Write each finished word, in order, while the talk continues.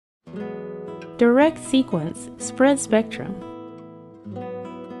Direct sequence spread spectrum.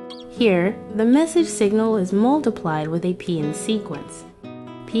 Here, the message signal is multiplied with a PN sequence.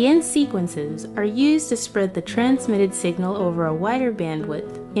 PN sequences are used to spread the transmitted signal over a wider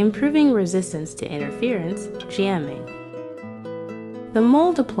bandwidth, improving resistance to interference, jamming. The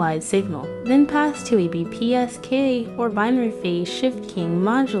multiplied signal then passed to a BPSK or binary phase shift keying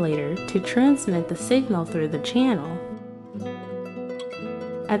modulator to transmit the signal through the channel.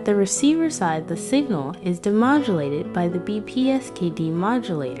 At the receiver side, the signal is demodulated by the BPSK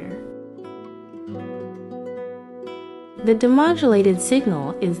demodulator. The demodulated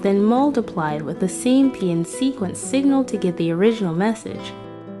signal is then multiplied with the same PN sequence signal to get the original message.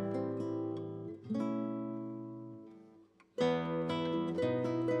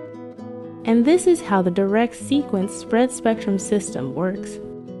 And this is how the direct sequence spread spectrum system works.